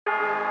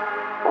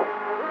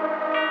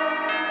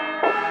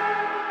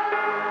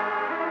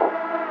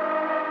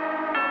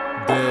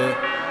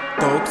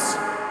Դոքս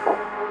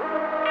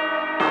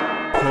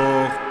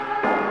փող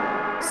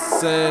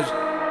սեր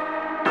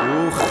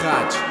ու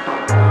խաչ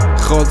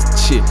Խոսք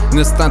չի,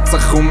 նստան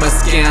ծխում ես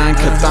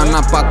կյանքը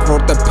Տանապատ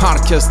որտեղ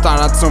պարկ ես,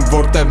 տարածում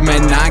որտեղ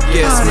մենակ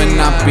ես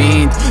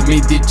Մենապինդ, մի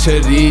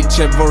դիչերի,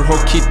 չէ որ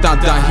հոգի տա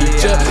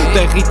դահիճը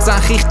Տեղի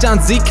ծախիղ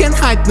ճանձիկ են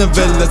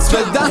հայտնվել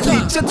լծվել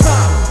դահլիճը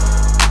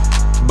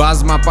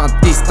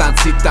Բազմապատի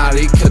ստացի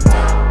տարիքըտ,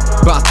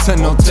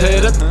 բացեն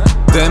օթերըտ,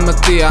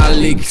 դեմըտի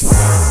ալիքս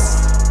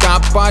Կա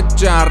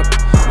պատճառ,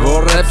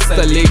 որ եվ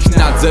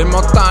ստելիքնա Ձեր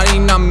մոտ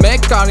տարինա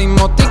մեկ, արի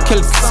մոտիկ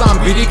էլ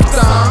 20 բիրիք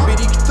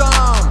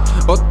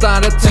տամ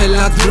Օտարը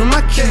թելադրում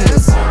ա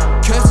քեզ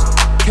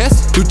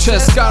Դու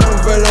չես կարում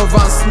վերով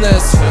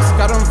անցնես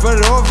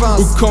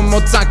Ու քո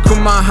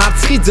մոծակում ա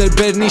հարցխի Ձեր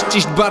բերնիշ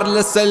ճիշտ բար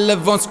լսել է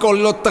ոնց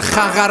կոլոտը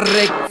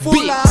խաղարեք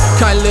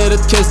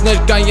Քայլերըդ քեզ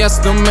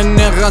ներկայացնում են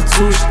եղած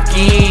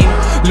ուշկին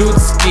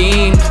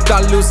Լուցկին,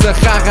 տալուս է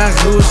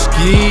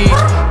խաղաղուշկիր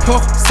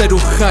Փող սեր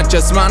ու խաչ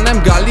ես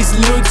մանեմ գալիս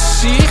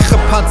լուչի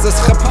Խպած ես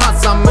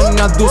խպած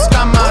ամենա դուս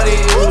կամարի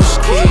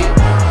ուշկի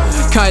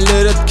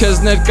Քայլերըդ քեզ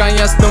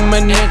ներկայացնում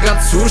են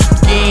եղած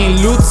ուշկին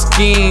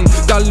Լուցկին,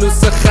 տալուս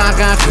է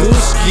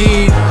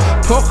խաղաղուշկիր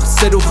Փող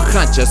սեր ու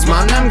խաչ ես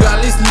մանեմ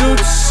գալիս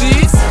լուչի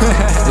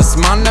Ես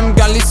մանեմ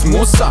գալիս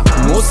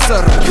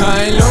մուսր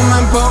Քայլում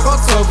եմ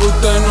փողոցով ու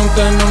տենում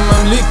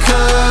եմ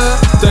լիքը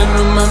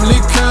Տենում եմ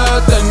լիքը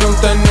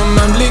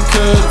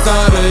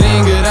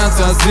Ծարերին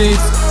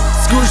գրացածից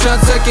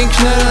Զգուշացեք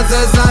ինքները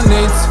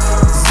ձեզանից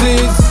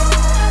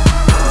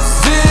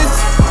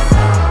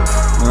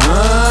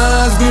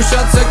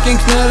Զգուշացեք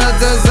ինքները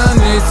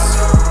ձեզանից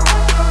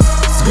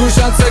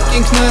Զգուշացեք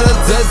ինքները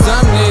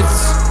ձեզանից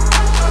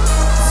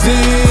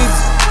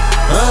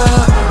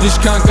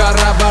Ինչքան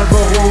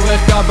կառավարվող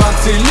ուղեղ կա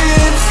բացի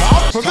լից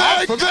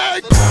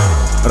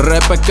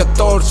Ռեպը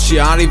կտորչի,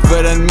 արի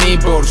վերեն մի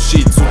բորշի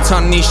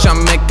Ցուցանիշա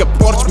մեկը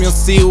պորչ,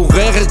 մյուսի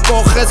ուղեղը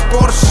կողես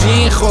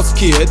պորշին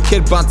Խոսքի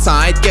հետքեր բացա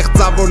այդ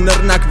կեղծավոր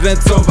նռնակ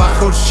դրեցով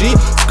ախորշի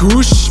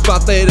Զգուշ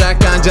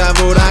պատերական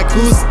ջավոր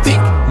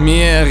ակուստիկ Մի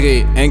եղի,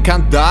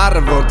 ենքան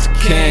դարը որ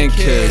թքենք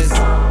ես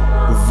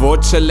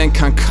Ոչ էլ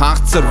ենքան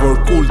քաղցր որ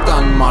կուլ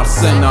տան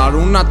մարսեն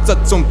Արունա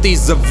ծծում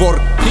տիզը որ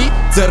պի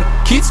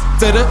ձրքից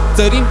Ձերը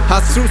ձերին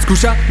հասրու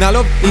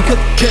զգուշանալով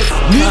ինքըտ քեզ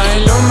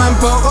Քայլում եմ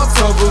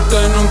փողոցով ու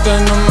տենում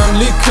եմ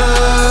լիքը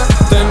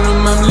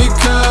Տենում եմ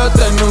լիքը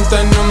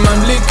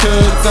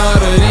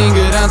Ծարերին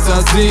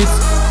գրացածից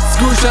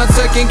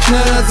Զգուշացեք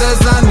ինքները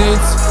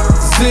ձեզանից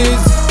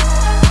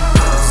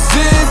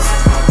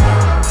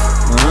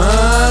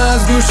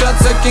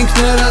Զգուշացեք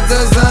ինքները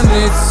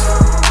ձեզանից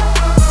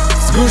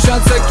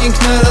Զգուշացեք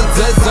ինքները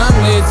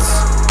ձեզանից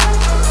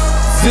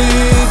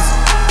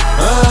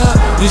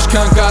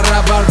Ինչքան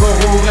կառավարվող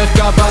ուղեղ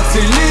կա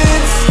բացի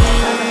լից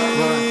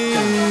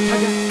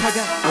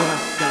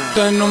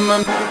Տենում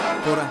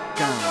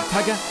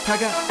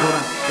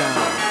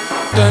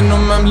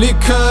եմ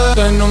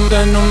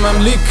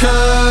լիքը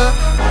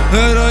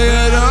Հերո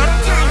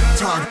երորդ